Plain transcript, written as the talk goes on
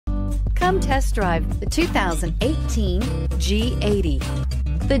Come test drive the 2018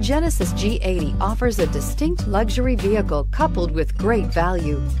 G80. The Genesis G80 offers a distinct luxury vehicle coupled with great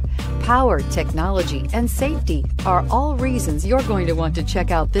value. Power, technology, and safety are all reasons you're going to want to check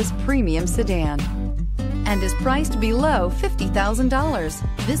out this premium sedan, and is priced below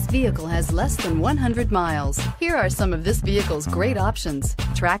 $50,000. This vehicle has less than 100 miles. Here are some of this vehicle's great options: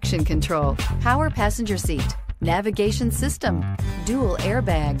 traction control, power passenger seat, navigation system, dual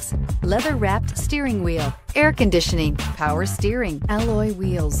airbags, leather-wrapped steering wheel, air conditioning, power steering, alloy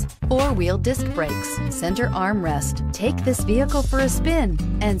wheels, four-wheel disc brakes, center armrest. Take this vehicle for a spin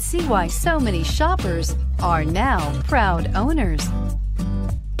and see why so many shoppers are now proud owners.